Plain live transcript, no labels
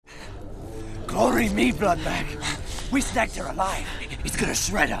Only me, Bloodbag. We snagged her alive. He's gonna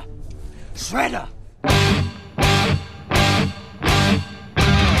shred her. Shred her!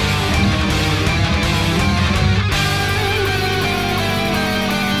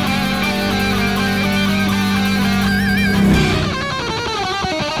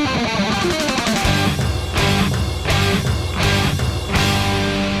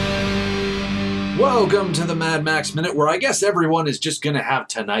 Welcome to the Mad Max Minute, where I guess everyone is just going to have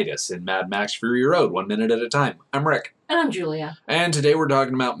tinnitus in Mad Max Fury Road, 1 minute at a time. I'm Rick. And I'm Julia. And today we're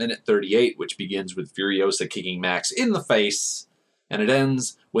talking about minute 38, which begins with Furiosa kicking Max in the face, and it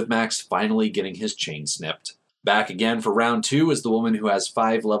ends with Max finally getting his chain snipped. Back again for round 2 is the woman who has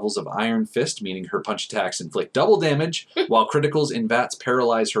 5 levels of Iron Fist, meaning her punch attacks inflict double damage, while criticals in VATS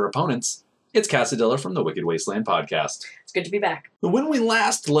paralyze her opponents. It's Casadilla from the Wicked Wasteland podcast. It's good to be back. When we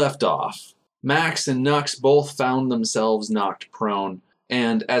last left off, Max and Nux both found themselves knocked prone,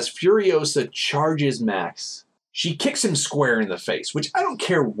 and as Furiosa charges Max, she kicks him square in the face, which I don't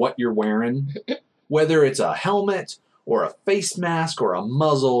care what you're wearing, whether it's a helmet or a face mask or a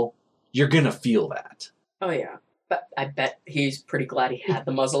muzzle, you're gonna feel that. Oh, yeah. But I bet he's pretty glad he had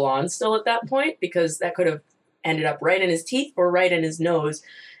the muzzle on still at that point, because that could have ended up right in his teeth or right in his nose,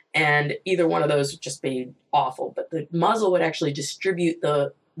 and either one of those would just be awful. But the muzzle would actually distribute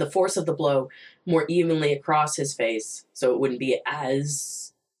the force of the blow more evenly across his face, so it wouldn't be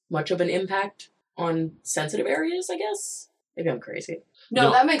as much of an impact on sensitive areas, I guess. Maybe I'm crazy.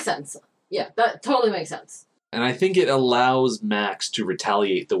 No, that makes sense. Yeah, that totally makes sense. And I think it allows Max to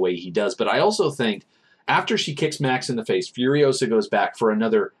retaliate the way he does, but I also think after she kicks Max in the face, Furiosa goes back for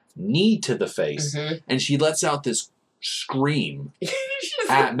another knee to the face, and she lets out this scream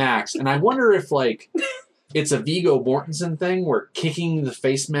at Max, and I wonder if, it's a Viggo Mortensen thing where kicking the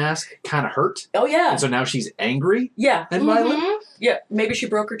face mask kind of hurt. Oh, yeah. And so now she's angry Yeah. and violent. Yeah, maybe she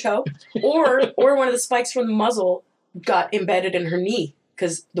broke her toe. Or one of the spikes from the muzzle got embedded in her knee.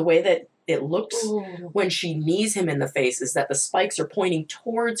 Because the way that it looks when she knees him in the face is that the spikes are pointing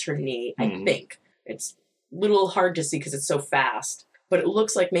towards her knee, I think. It's a little hard to see because it's so fast. But it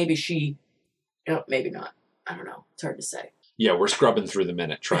looks like maybe she... No, maybe not. I don't know. It's hard to say. Yeah, we're scrubbing through the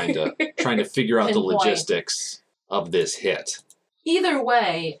minute trying to figure out the logistics of this hit. Either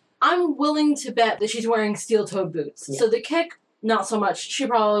way, I'm willing to bet that she's wearing steel-toed boots. Yeah. So the kick, not so much. She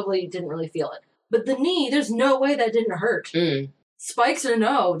probably didn't really feel it. But the knee, there's no way that didn't hurt. Spikes or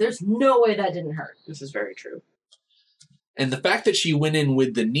no, there's no way that didn't hurt. This is very true. And the fact that she went in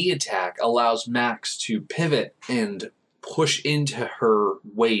with the knee attack allows Max to pivot and push into her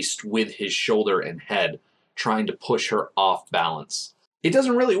waist with his shoulder and head, trying to push her off balance. It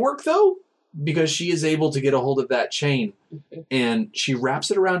doesn't really work, though, because she is able to get a hold of that chain, and she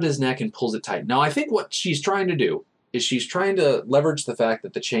wraps it around his neck and pulls it tight. Now, I think what she's trying to do is she's trying to leverage the fact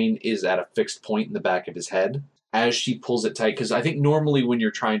that the chain is at a fixed point in the back of his head as she pulls it tight, because I think normally when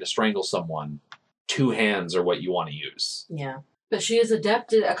you're trying to strangle someone, 2 hands are what you want to use. Yeah. But she is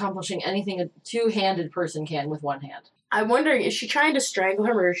adept at accomplishing anything a two-handed person can with one hand. I'm wondering, is she trying to strangle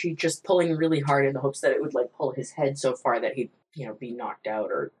him, or is she just pulling really hard in the hopes that it would, pull his head so far that he'd, be knocked out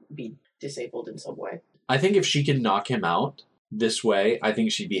or be disabled in some way? I think if she can knock him out this way, I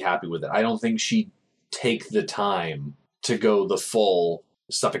think she'd be happy with it. I don't think she'd take the time to go the full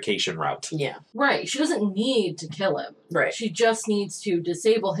suffocation route. Yeah. Right. She doesn't need to kill him. Right. She just needs to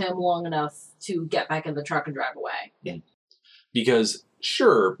disable him long enough to get back in the truck and drive away. Yeah. Because...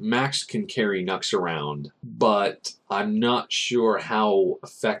 sure, Max can carry Nux around, but I'm not sure how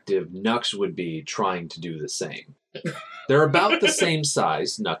effective Nux would be trying to do the same. They're about the same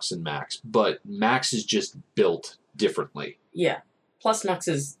size, Nux and Max, but Max is just built differently. Yeah. Plus Nux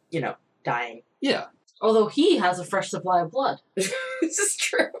is, dying. Yeah. Although he has a fresh supply of blood. This is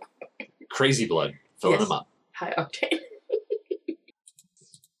true. Crazy blood, filling him up. High octane.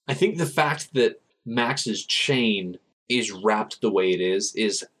 I think the fact that Max's chain is wrapped the way it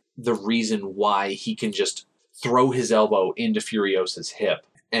is the reason why he can just throw his elbow into Furiosa's hip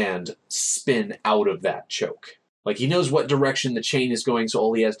and spin out of that choke. He knows what direction the chain is going, so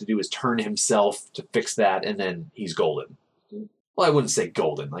all he has to do is turn himself to fix that, and then he's golden. Well, I wouldn't say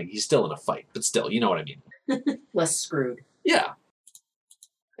golden. He's still in a fight, but still, you know what I mean. Less screwed. Yeah.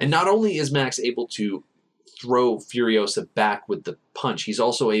 And not only is Max able to throw Furiosa back with the punch, he's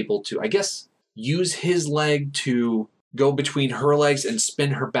also able to, I guess, use his leg to go between her legs and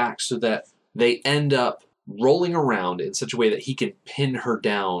spin her back so that they end up rolling around in such a way that he can pin her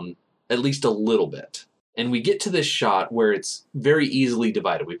down at least a little bit. And we get to this shot where it's very easily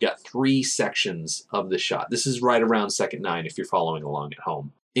divided. We've got 3 sections of the shot. This is right around second 9 if you're following along at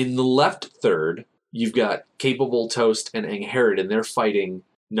home. In the left third, you've got Capable, Toast, and Angharad, and they're fighting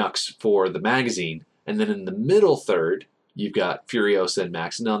Nux for the magazine. And then in the middle third, you've got Furiosa and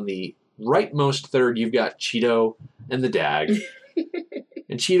Max. And on the rightmost third, you've got Cheeto and the Dag.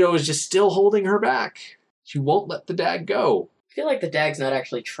 And Cheeto is just still holding her back. She won't let the Dag go. I feel like the Dag's not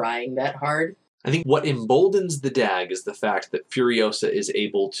actually trying that hard. I think what emboldens the Dag is the fact that Furiosa is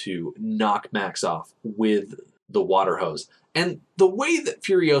able to knock Max off with the water hose. And the way that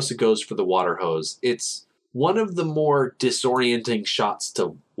Furiosa goes for the water hose, it's one of the more disorienting shots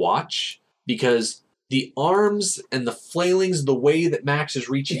to watch because the arms and the flailings, the way that Max is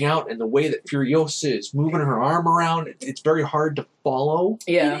reaching out and the way that Furiosa is moving her arm around, it's very hard to follow.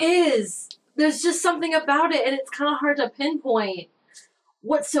 Yeah. It is. There's just something about it, and it's kind of hard to pinpoint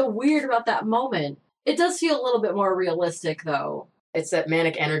what's so weird about that moment. It does feel a little bit more realistic, though. It's that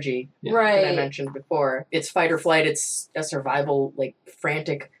manic energy Right. that I mentioned before. It's fight or flight. It's a survival, like,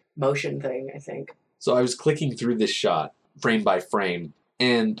 frantic motion thing, I think. So I was clicking through this shot, frame by frame,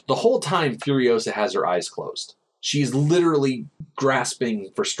 and the whole time Furiosa has her eyes closed. She's literally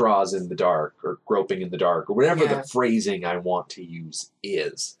grasping for straws in the dark, or groping in the dark, or whatever Yeah. the phrasing I want to use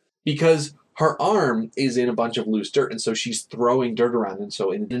is. Because her arm is in a bunch of loose dirt, and so she's throwing dirt around. And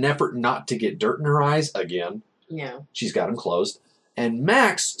so in an effort not to get dirt in her eyes, again, Yeah. she's got them closed. And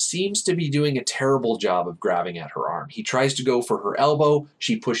Max seems to be doing a terrible job of grabbing at her arm. He tries to go for her elbow.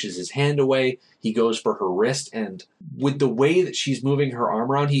 She pushes his hand away. He goes for her wrist. And with the way that she's moving her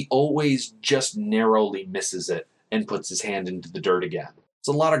arm around, he always just narrowly misses it and puts his hand into the dirt again. It's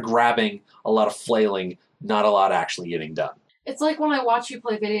a lot of grabbing, a lot of flailing, not a lot actually getting done. It's like when I watch you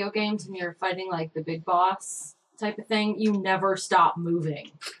play video games and you're fighting like the big boss type of thing, you never stop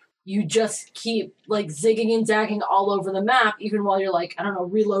moving. You just keep like zigging and zagging all over the map, even while you're like, I don't know,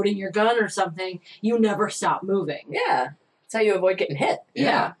 reloading your gun or something. You never stop moving. Yeah. That's how you avoid getting hit.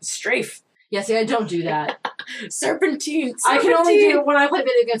 Yeah. Strafe. Yeah, see, I don't do that. Serpentine. I can only do, when I play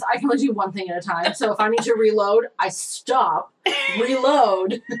video games, I can only do one thing at a time. So if I need to reload, I stop,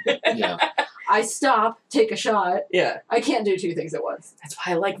 reload, Yeah. I stop, take a shot. Yeah. I can't do two things at once. That's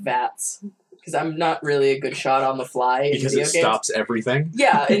why I like VATS. Because I'm not really a good shot on the fly in Because video it games. stops everything.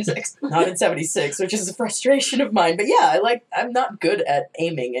 Yeah, not in 76, which is a frustration of mine. But yeah, I'm not good at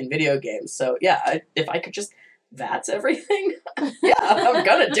aiming in video games. So yeah, if I could just VATS everything, yeah, I'm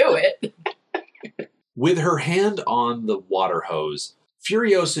gonna do it. With her hand on the water hose,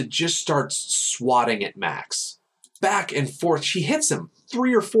 Furiosa just starts swatting at Max. Back and forth. She hits him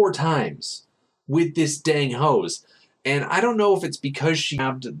 3 or 4 times with this dang hose. And I don't know if it's because she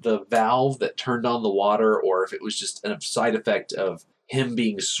grabbed the valve that turned on the water or if it was just a side effect of him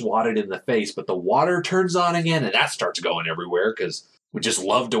being swatted in the face. But the water turns on again and that starts going everywhere because we just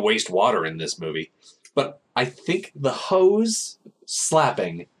love to waste water in this movie. But I think the hose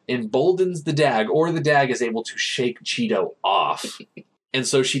slapping emboldens the Dag, or the Dag is able to shake Cheeto off. And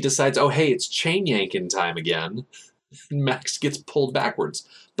so she decides, oh, hey, it's chain yanking time again. And Max gets pulled backwards.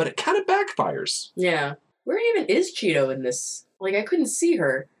 But it kind of backfires. Yeah. Where even is Cheeto in this? Like, I couldn't see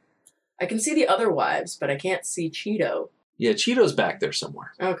her. I can see the other wives, but I can't see Cheeto. Yeah, Cheeto's back there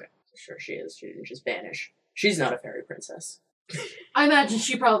somewhere. Okay. Sure she is. She didn't just vanish. She's not a fairy princess. I imagine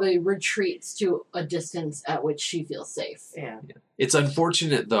she probably retreats to a distance at which she feels safe. Yeah. It's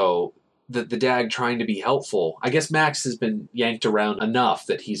unfortunate, though, that the Dag trying to be helpful, I guess Max has been yanked around enough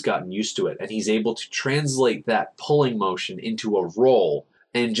that he's gotten used to it, and he's able to translate that pulling motion into a roll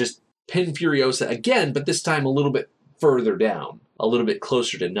and just pin Furiosa again, but this time a little bit further down, a little bit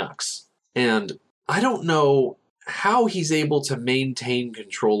closer to Nux. And I don't know how he's able to maintain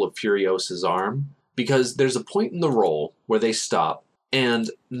control of Furiosa's arm, because there's a point in the roll where they stop, and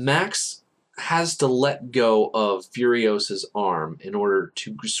Max has to let go of Furiosa's arm in order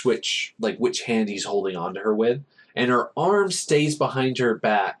to switch, like, which hand he's holding onto her with, and her arm stays behind her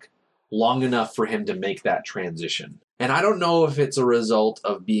back long enough for him to make that transition. And I don't know if it's a result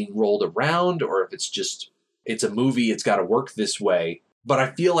of being rolled around or if it's a movie, it's got to work this way. But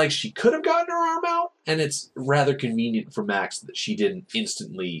I feel like she could have gotten her arm out, and it's rather convenient for Max that she didn't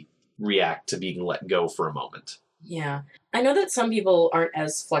instantly react to being let go for a moment. Yeah. I know that some people aren't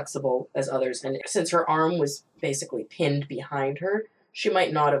as flexible as others, and since her arm was basically pinned behind her, she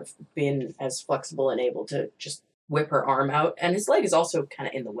might not have been as flexible and able to just whip her arm out, and his leg is also kind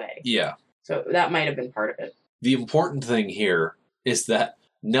of in the way. Yeah. So that might have been part of it. The important thing here is that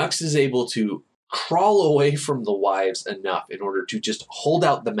Nux is able to crawl away from the wives enough in order to just hold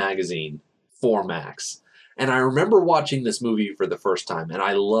out the magazine for Max. And I remember watching this movie for the first time, and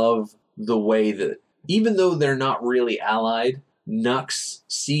I love the way that, even though they're not really allied, Nux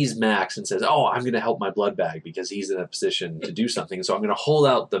sees Max and says, oh, I'm going to help my blood bag because he's in a position to do something, so I'm going to hold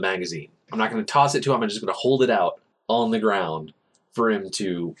out the magazine. I'm not going to toss it to him, I'm just going to hold it out on the ground for him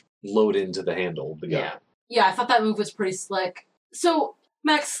to load into the handle of the gun. Yeah. Yeah, I thought that move was pretty slick. So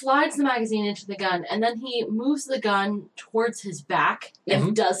Max slides the magazine into the gun, and then he moves the gun towards his back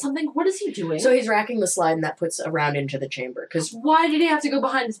and does something. What is he doing? So he's racking the slide, and that puts a round into the chamber. Why did he have to go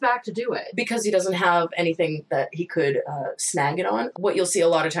behind his back to do it? Because he doesn't have anything that he could snag it on. What you'll see a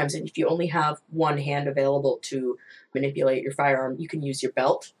lot of times, if you only have one hand available to manipulate your firearm, you can use your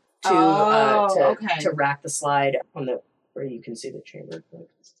belt to rack the slide on the where you can see the chamber.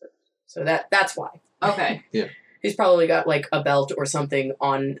 So that's why. Okay. Yeah. He's probably got like a belt or something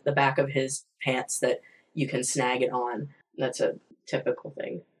on the back of his pants that you can snag it on. That's a typical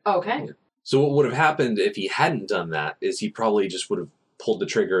thing. Okay. So what would have happened if he hadn't done that is he probably just would have pulled the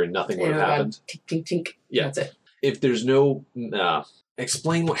trigger and nothing would have happened. Tink, tink, tink. Yeah. That's it. If there's no...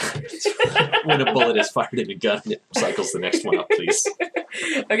 explain what happens when a bullet is fired in a gun and it cycles the next one up, please.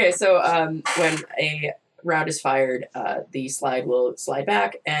 Okay, so when a round is fired, the slide will slide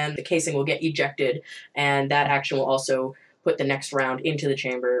back and the casing will get ejected, and that action will also put the next round into the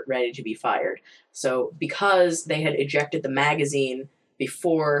chamber ready to be fired. So because they had ejected the magazine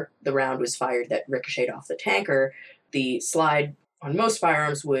before the round was fired that ricocheted off the tanker, the slide on most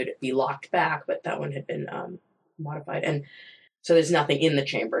firearms would be locked back, but that one had been modified. And so there's nothing in the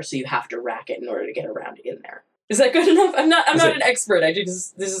chamber, so you have to rack it in order to get a round in there. Is that good enough? I'm not an expert.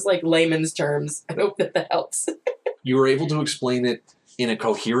 This is like layman's terms. I hope that helps. You were able to explain it in a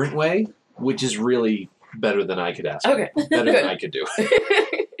coherent way, which is really better than I could ask. Okay. Better than I could do.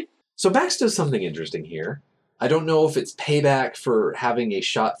 So Max does something interesting here. I don't know if it's payback for having a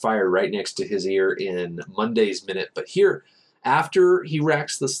shot fired right next to his ear in Monday's Minute, but here, after he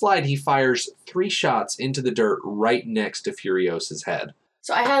racks the slide, he fires 3 shots into the dirt right next to Furiosa's head.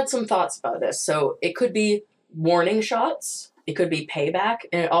 So I had some thoughts about this. So it could be warning shots, it could be payback,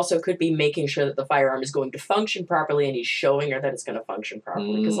 and it also could be making sure that the firearm is going to function properly, and he's showing her that it's going to function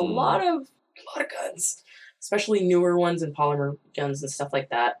properly. Because a lot of guns, especially newer ones and polymer guns and stuff like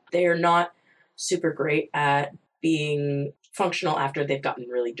that, they are not super great at being functional after they've gotten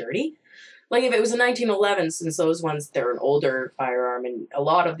really dirty. Like if it was a 1911, since those ones, they're an older firearm, and a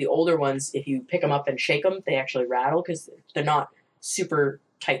lot of the older ones, if you pick them up and shake them, they actually rattle because they're not super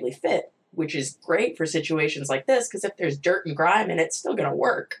tightly fit, which is great for situations like this, because if there's dirt and grime in it, it's still going to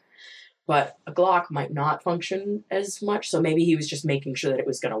work. But a Glock might not function as much, so maybe he was just making sure that it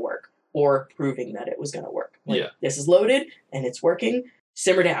was going to work, or proving that it was going to work. Like, Yeah. This is loaded, and it's working.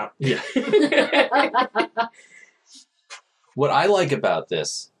 Simmer down. Yeah. What I like about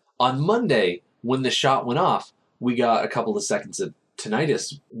this, on Monday, when the shot went off, we got a couple of seconds of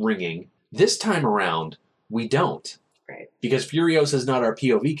tinnitus ringing. This time around, we don't. Right. Because Furiosa's not our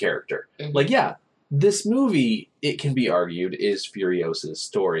POV character. Mhm. Like, yeah, this movie, it can be argued, is Furiosa's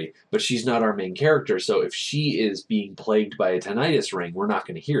story, but she's not our main character, so if she is being plagued by a tinnitus ring, we're not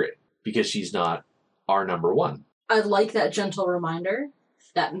going to hear it, because she's not our number one. I like that gentle reminder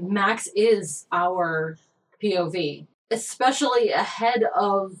that Max is our POV, especially ahead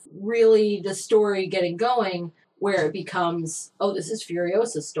of really the story getting going, where it becomes, oh, this is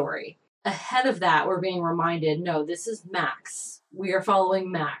Furiosa's story. Ahead of that, we're being reminded, no, this is Max. We are following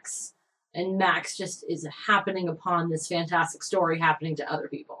Max. And Max just is happening upon this fantastic story happening to other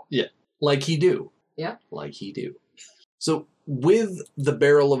people. Yeah. Like he do. Yeah. Like he do. So, with the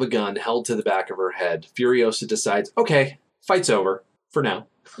barrel of a gun held to the back of her head, Furiosa decides, okay, fight's over. For now.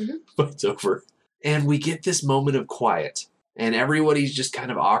 Mhm. Fight's over. And we get this moment of quiet. And everybody's just kind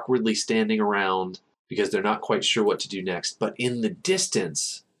of awkwardly standing around because they're not quite sure what to do next. But in the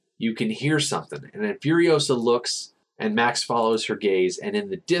distance, you can hear something. And then Furiosa looks, and Max follows her gaze. And in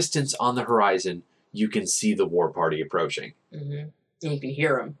the distance on the horizon, you can see the war party approaching. Mm-hmm. And you can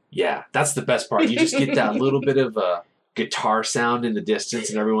hear them. Yeah, that's the best part. You just get that little bit of a guitar sound in the distance,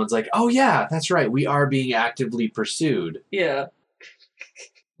 and everyone's like, oh yeah, that's right. We are being actively pursued. Yeah.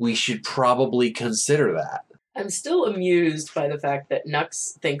 We should probably consider that. I'm still amused by the fact that Nux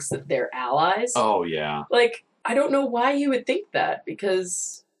thinks that they're allies. Oh, yeah. Like, I don't know why you would think that,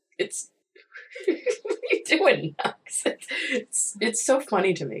 because it's... what are you doing, Nux? It's so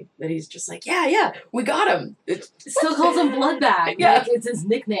funny to me that he's just like, yeah, we got him. Still calls him Bloodbag. Yeah. Like it's his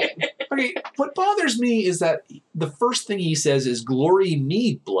nickname. Okay, what bothers me is that the first thing he says is, glory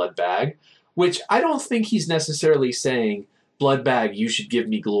me, Bloodbag, which I don't think he's necessarily saying, Bloodbag, you should give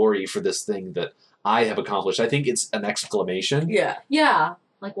me glory for this thing that I have accomplished. I think it's an exclamation. Yeah. Yeah.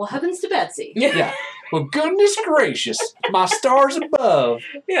 Like, well, heavens to Betsy. Yeah. Well, goodness gracious, my stars above.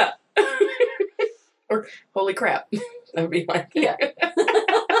 Yeah. Or, holy crap. That would be like, yeah.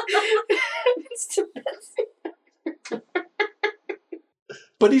 It's too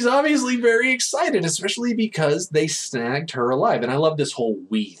But he's obviously very excited, especially because they snagged her alive. And I love this whole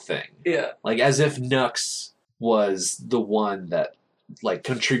we thing. Yeah. Like, as if Nux was the one that, like,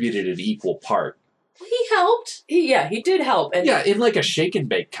 contributed an equal part. He helped. He did help. And Yeah, in, like, a shake and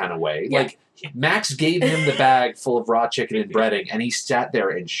bake kind of way. Yeah. Like, Max gave him the bag full of raw chicken and breading, and he sat there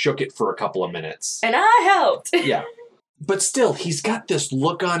and shook it for a couple of minutes. And I helped. Yeah. But still, he's got this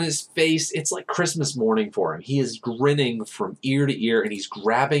look on his face. It's like Christmas morning for him. He is grinning from ear to ear, and he's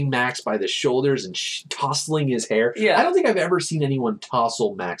grabbing Max by the shoulders and tousling his hair. Yeah. I don't think I've ever seen anyone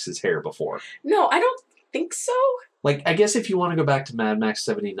tousle Max's hair before. No, I don't think so. Like, I guess if you want to go back to Mad Max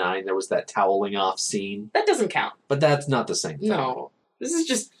 79, there was that toweling off scene. That doesn't count. But that's not the same thing. No. This is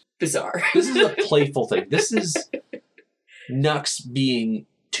just bizarre. This is a playful thing. This is Nux being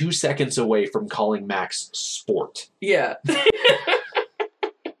 2 seconds away from calling Max sport. Yeah.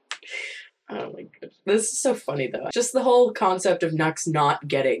 Oh my goodness. This is so funny though. Just the whole concept of Nux not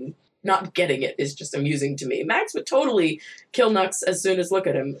getting it is just amusing to me. Max would totally kill Nux as soon as look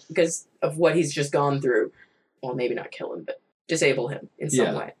at him because of what he's just gone through. Well, maybe not kill him, but disable him in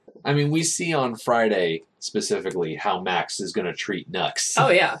some way. I mean, we see on Friday specifically how Max is going to treat Nux. Oh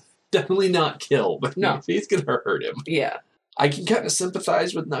yeah. Definitely not kill, but No. he's going to hurt him. Yeah. I can kind of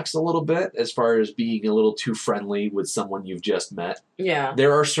sympathize with Nux a little bit as far as being a little too friendly with someone you've just met. Yeah.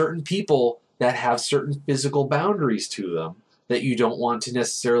 There are certain people that have certain physical boundaries to them that you don't want to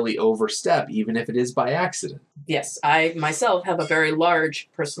necessarily overstep, even if it is by accident. Yes, I myself have a very large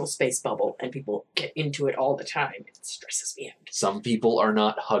personal space bubble, and people get into it all the time. It stresses me out. Some people are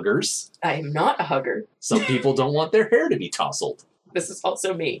not huggers. I am not a hugger. Some people don't want their hair to be tousled. This is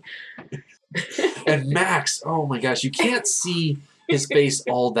also me. And Max, oh my gosh, you can't see his face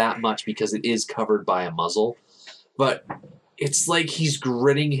all that much because it is covered by a muzzle. But it's like he's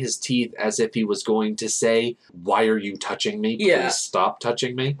gritting his teeth as if he was going to say, "Why are you touching me? Please Yeah. stop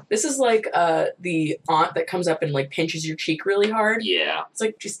touching me." This is like the aunt that comes up and like pinches your cheek really hard. Yeah. It's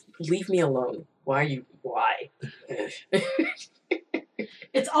like, just leave me alone. Why?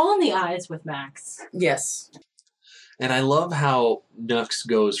 It's all in the eyes with Max. Yes. And I love how Nux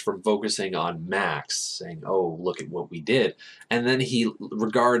goes from focusing on Max, saying, "Oh, look at what we did." And then he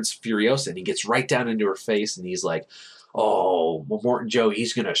regards Furiosa, and he gets right down into her face, and he's like, "Oh, well, Morton Joe,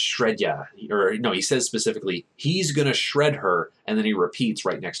 he's going to shred ya." Or, no, he says specifically, he's going to shred her. And then he repeats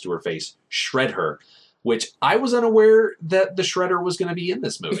right next to her face, "Shred her," which I was unaware that the Shredder was going to be in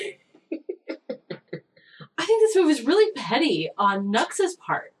this movie. I think this movie's really petty on Nux's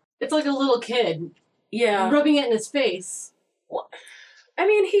part. It's like a little kid Yeah. rubbing it in his face. I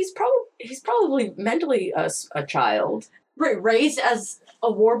mean, he's probably mentally a child. Right, raised as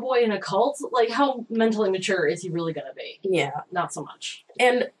a war boy in a cult? Like, how mentally mature is he really going to be? Yeah. Not so much.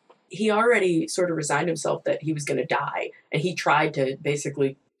 And he already sort of resigned himself that he was going to die. And he tried to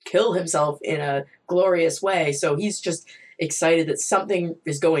basically kill himself in a glorious way. So he's just excited that something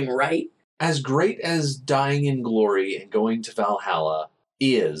is going right. As great as dying in glory and going to Valhalla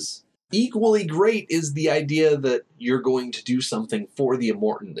is, equally great is the idea that you're going to do something for the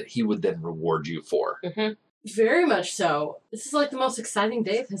Immortan that he would then reward you for. Mm-hmm. Very much so. This is like the most exciting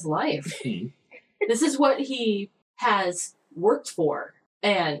day of his life. This is what he has worked for.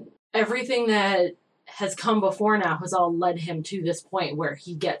 And everything that has come before now has all led him to this point where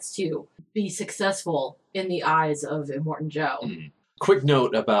he gets to be successful in the eyes of Immortan Joe. Quick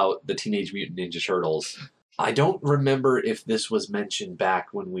note about the Teenage Mutant Ninja Turtles. I don't remember if this was mentioned back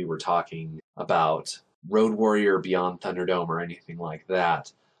when we were talking about Road Warrior Beyond Thunderdome or anything like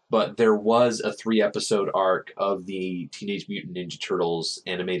that, but there was a 3-episode arc of the Teenage Mutant Ninja Turtles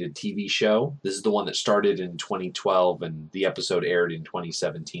animated TV show. This is the one that started in 2012 and the episode aired in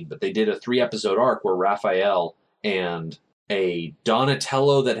 2017, but they did a 3-episode arc where Raphael and a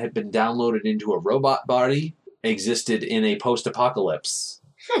Donatello that had been downloaded into a robot body existed in a post-apocalypse.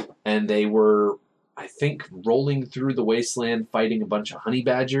 And they were, I think, rolling through the wasteland fighting a bunch of honey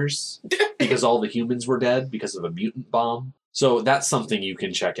badgers because all the humans were dead because of a mutant bomb. So that's something you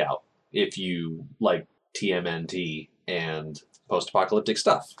can check out if you like TMNT and post-apocalyptic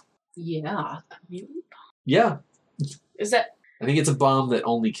stuff. Yeah. Yeah. Is that... I think it's a bomb that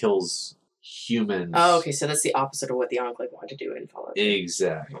only kills humans. Oh, okay, so that's the opposite of what the Enclave wanted to do in Fallout.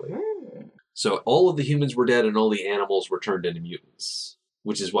 Exactly. Mm. So all of the humans were dead and all the animals were turned into mutants,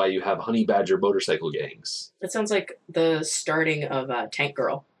 which is why you have honey badger motorcycle gangs. That sounds like the starting of Tank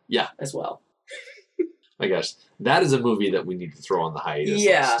Girl. Yeah. As well. My gosh, that is a movie that we need to throw on the hiatus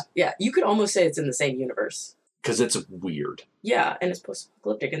Yeah, list. yeah. You could almost say it's in the same universe. Because it's weird. Yeah, and it's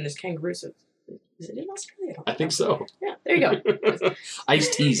post-apocalyptic, and there's kangaroos. So is it in Australia? I think so. Yeah, there you go.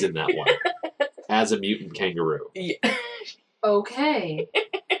 Ice-T's in that one. As a mutant kangaroo. Yeah. Okay.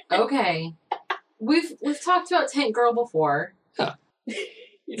 Okay. We've talked about Tank Girl before.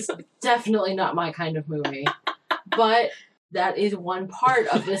 It's definitely not my kind of movie. But that is one part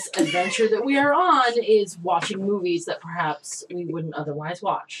of this adventure that we are on, is watching movies that perhaps we wouldn't otherwise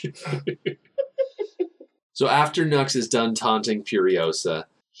watch. So after Nux is done taunting Furiosa,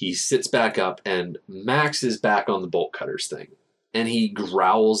 he sits back up and Max is back on the bolt cutters thing. And he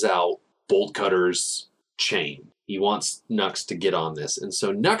growls out Bolt Cutter's chain. He wants Nux to get on this. And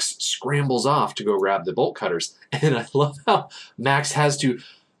so Nux scrambles off to go grab the bolt cutters. And I love how Max has to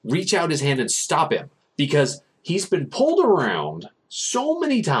reach out his hand and stop him, because he's been pulled around so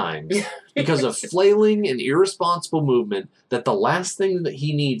many times because of flailing and irresponsible movement that the last thing that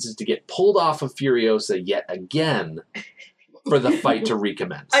he needs is to get pulled off of Furiosa yet again for the fight to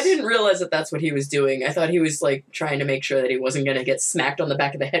recommence. I didn't realize that that's what he was doing. I thought he was like trying to make sure that he wasn't going to get smacked on the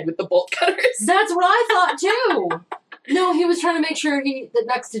back of the head with the bolt cutters. That's what I thought too. No, he was trying to make sure that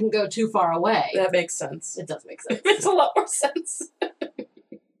Nux didn't go too far away. That makes sense. It does make sense. It makes a lot more sense.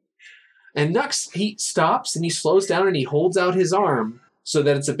 And Nux, he stops and he slows down and he holds out his arm so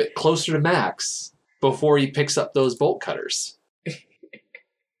that it's a bit closer to Max before he picks up those bolt cutters.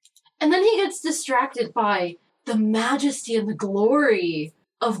 And then he gets distracted by the majesty and the glory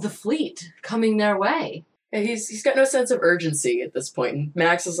of the fleet coming their way. Yeah, he's got no sense of urgency at this point. And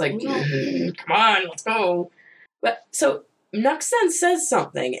Max is like, come on, let's go. But so Nux then says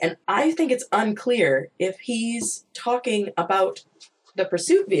something, and I think it's unclear if he's talking about the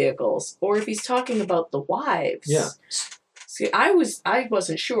pursuit vehicles or if he's talking about the wives. Yeah. See, I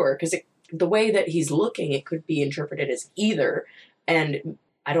wasn't sure, because the way that he's looking, it could be interpreted as either. And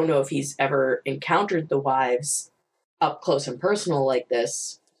I don't know if he's ever encountered the wives up close and personal like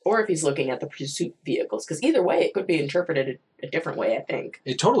this, or if he's looking at the pursuit vehicles. Because either way, it could be interpreted a different way, I think.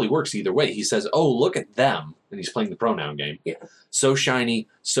 It totally works either way. He says, oh, look at them. And he's playing the pronoun game. Yeah. So shiny,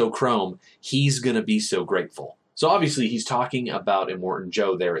 so chrome. He's going to be so grateful. So obviously he's talking about Immortan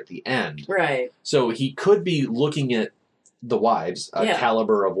Joe there at the end. Right. So he could be looking at the wives, a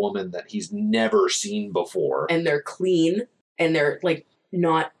caliber of woman that he's never seen before. And they're clean, and they're like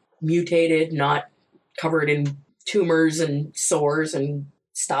not mutated, not covered in tumors and sores and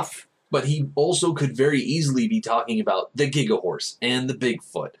stuff. But he also could very easily be talking about the Gigahorse and the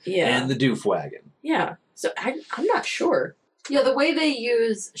Bigfoot and the Doofwagon. Yeah. So I'm not sure. Yeah, the way they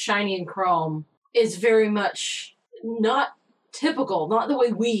use shiny and chrome is very much not typical, not the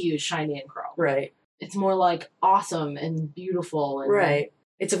way we use shiny and chrome. Right. It's more like awesome and beautiful. And right.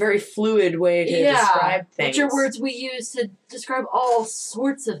 It's a very fluid way to describe things. Which are words we use to describe all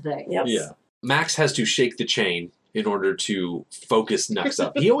sorts of things. Yep. Yeah. Max has to shake the chain in order to focus Nux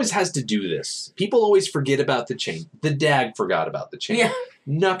up. He always has to do this. People always forget about the chain. The Dag forgot about the chain. Yeah.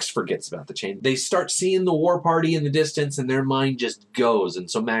 Nux forgets about the chain. They start seeing the war party in the distance and their mind just goes.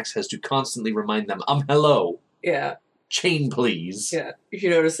 And so Max has to constantly remind them, hello. Yeah. Chain, please. Yeah. If you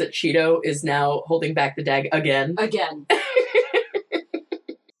notice that Cheeto is now holding back the Dag again. Again.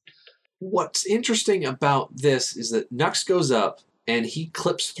 What's interesting about this is that Nux goes up and he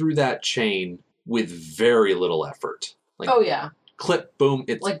clips through that chain with very little effort. Like, oh, yeah. Clip, boom,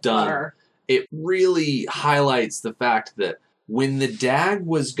 it's like done. Butter. It really highlights the fact that when the Dag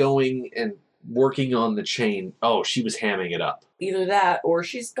was going and working on the chain, she was hamming it up. Either that, or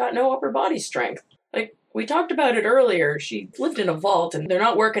she's got no upper body strength. Like, we talked about it earlier. She lived in a vault, and they're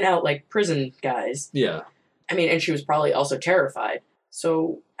not working out like prison guys. Yeah. I mean, and she was probably also terrified.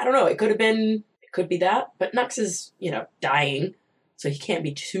 So, I don't know. It could be that. But Nux is, dying, so he can't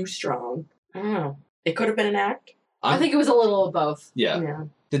be too strong. I don't know. It could have been an act. I think it was a little of both. Yeah.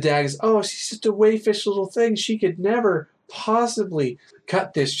 The Dag is, she's just a wayfish little thing. She could never possibly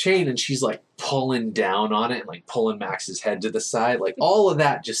cut this chain. And she's like pulling down on it and like pulling Max's head to the side. Like all of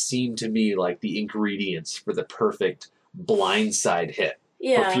that just seemed to me like the ingredients for the perfect blindside hit.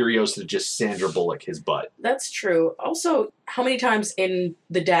 Yeah. For Furiosa to just Sandra Bullock his butt. That's true. Also, how many times in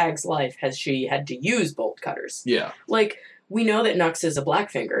the Dag's life has she had to use bolt cutters? Yeah. Like, we know that Nux is a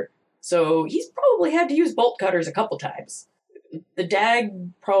Blackfinger, so he's probably had to use bolt cutters a couple times. The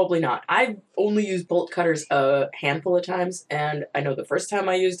Dag, probably not. I've only used bolt cutters a handful of times, and I know the first time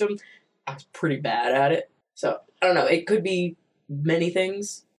I used them, I was pretty bad at it. So, I don't know. It could be many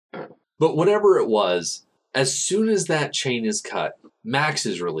things. I don't know. But whatever it was, as soon as that chain is cut, Max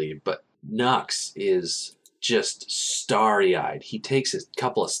is relieved, but Nux is just starry-eyed. He takes a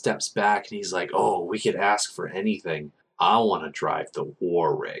couple of steps back, and he's like, we could ask for anything. I want to drive the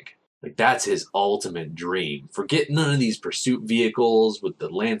war rig. Like, that's his ultimate dream. Forget none of these pursuit vehicles with the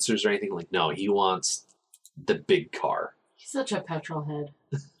Lancers or anything. Like, no, he wants the big car. He's such a petrol head.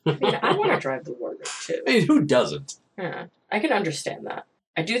 I mean, I want to drive the war rig, too. I mean, who doesn't? Yeah, I can understand that.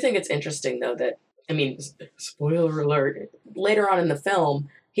 I do think it's interesting, though, that, I mean, spoiler alert, later on in the film,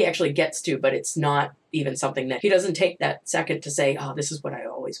 he actually gets to, but it's not even something that he doesn't take that second to say, oh, this is what I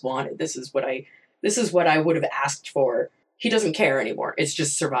always wanted. This is what I would have asked for. He doesn't care anymore. It's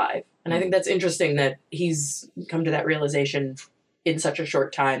just survive. And I think that's interesting that he's come to that realization in such a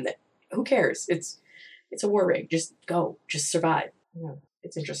short time that who cares? It's a war rig. Just go. Just survive. Yeah,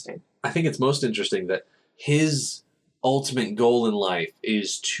 it's interesting. I think it's most interesting that his ultimate goal in life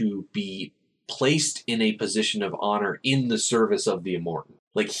is to be placed in a position of honor in the service of the Immortan.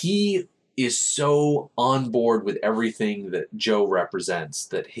 Like, he is so on board with everything that Joe represents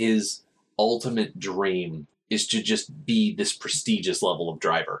that his ultimate dream is to just be this prestigious level of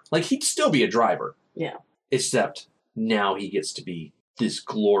driver. Like, he'd still be a driver. Yeah. Except now he gets to be this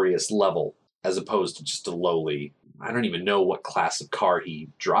glorious level as opposed to just a lowly, I don't even know what class of car he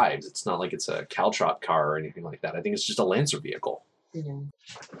drives. It's not like it's a Caltrop car or anything like that. I think it's just a Lancer vehicle. Yeah.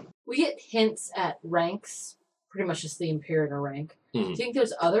 We get hints at ranks, pretty much just the Imperator rank. Hmm. Do you think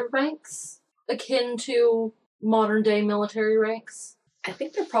there's other ranks akin to modern day military ranks? I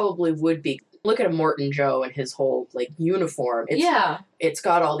think there probably would be. Look at Immortan Joe and his whole, like, uniform. It's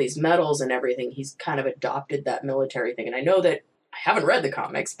got all these medals and everything. He's kind of adopted that military thing. And I know that, I haven't read the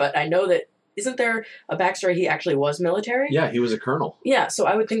comics, but I know that, isn't there a backstory he actually was military? Yeah, he was a colonel. Yeah, so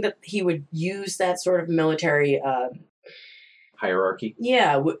I would think that he would use that sort of military... hierarchy.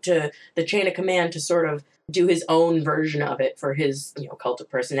 Yeah, to the chain of command to sort of do his own version of it for his, cult of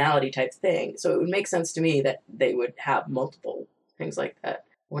personality type thing. So it would make sense to me that they would have multiple things like that.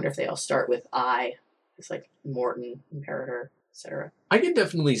 I wonder if they all start with I. It's like Immortan, Imperator, etc. I can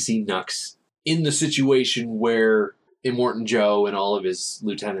definitely see Nux in the situation where Immortan Joe and all of his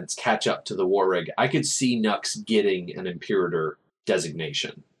lieutenants catch up to the war rig. I could see Nux getting an Imperator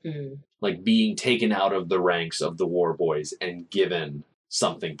designation. Mm. Like being taken out of the ranks of the war boys and given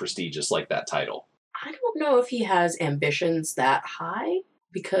something prestigious like that title. I don't know if he has ambitions that high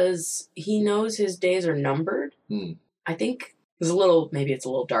because he knows his days are numbered. Hmm. I think maybe it's a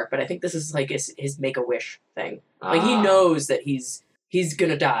little dark, but I think this is like his Make-A-Wish thing. Like, he knows that he's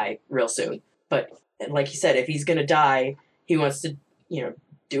gonna die real soon. But like he said, if he's gonna die, he wants to,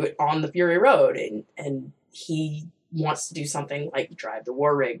 do it on the Fury Road, and he wants to do something like drive the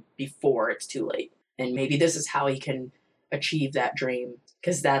war rig before it's too late. And maybe this is how he can achieve that dream,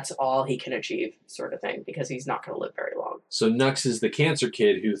 because that's all he can achieve, sort of thing, because he's not going to live very long. So Nux is the cancer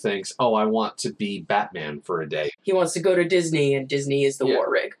kid who thinks, oh, I want to be Batman for a day. He wants to go to Disney, and Disney is the war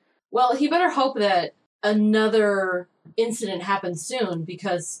rig. Well, he better hope that another incident happens soon,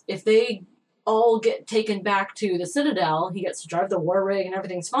 because if they all get taken back to the Citadel, he gets to drive the war rig and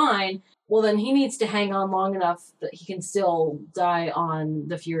everything's fine, well, then he needs to hang on long enough that he can still die on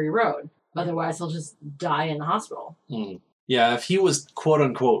the Fury Road. Otherwise, he'll just die in the hospital. Mm. Yeah, if he was,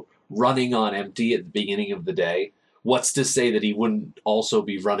 quote-unquote, running on empty at the beginning of the day, what's to say that he wouldn't also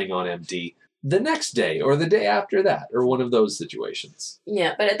be running on empty the next day or the day after that, or one of those situations?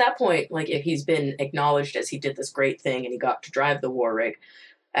 Yeah, but at that point, like, if he's been acknowledged as he did this great thing and he got to drive the war rig,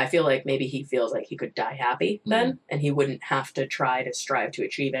 I feel like maybe he feels like he could die happy then, and he wouldn't have to try to strive to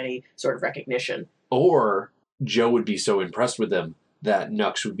achieve any sort of recognition. Or Joe would be so impressed with him that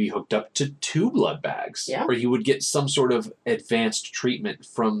Nux would be hooked up to 2 blood bags. Yeah. Or he would get some sort of advanced treatment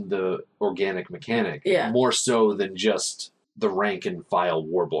from the organic mechanic. Yeah. More so than just the rank and file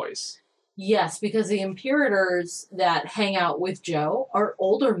war boys. Yes, because the Imperators that hang out with Joe are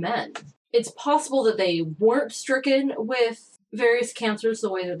older men. It's possible that they weren't stricken with various cancers the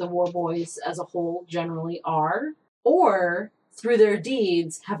way that the war boys as a whole generally are, or through their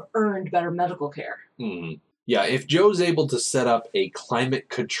deeds have earned better medical care. Hmm. Yeah, if Joe's able to set up a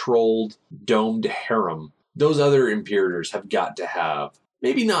climate-controlled, domed harem, those other Imperators have got to have,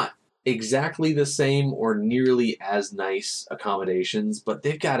 maybe not exactly the same or nearly as nice accommodations, but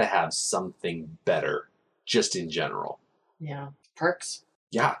they've got to have something better, just in general. Yeah. Perks.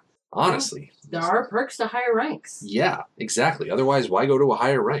 Yeah, honestly. There are perks to higher ranks. Yeah, exactly. Otherwise, why go to a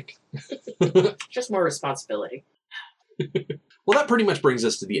higher rank? Just more responsibility. Well, that pretty much brings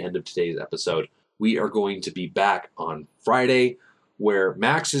us to the end of today's episode. We are going to be back on Friday, where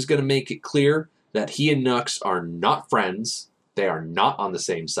Max is going to make it clear that he and Nux are not friends. They are not on the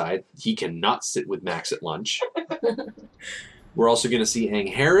same side. He cannot sit with Max at lunch. We're also going to see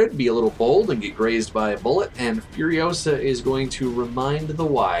Angharad be a little bold and get grazed by a bullet, and Furiosa is going to remind the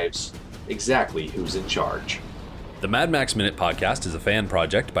wives exactly who's in charge. The Mad Max Minute podcast is a fan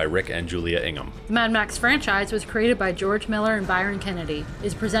project by Rick and Julia Ingham. The Mad Max franchise was created by George Miller and Byron Kennedy,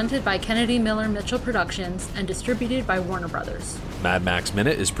 is presented by Kennedy Miller Mitchell Productions, and distributed by Warner Brothers. Mad Max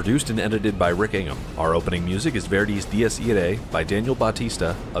Minute is produced and edited by Rick Ingham. Our opening music is Verdi's Dies Irae by Daniel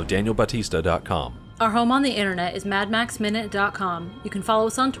Bautista of danielbautista.com. Our home on the internet is madmaxminute.com. You can follow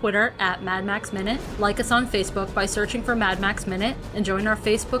us on Twitter at madmaxminute, like us on Facebook by searching for Mad Max Minute, and join our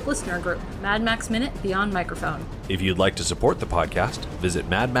Facebook listener group, Mad Max Minute Beyond Microphone. If you'd like to support the podcast, visit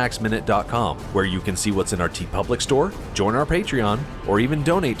madmaxminute.com, where you can see what's in our TeePublic store, join our Patreon, or even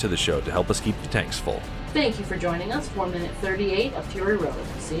donate to the show to help us keep the tanks full. Thank you for joining us for minute 38 of Fury Road.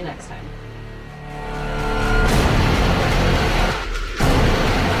 See you next time.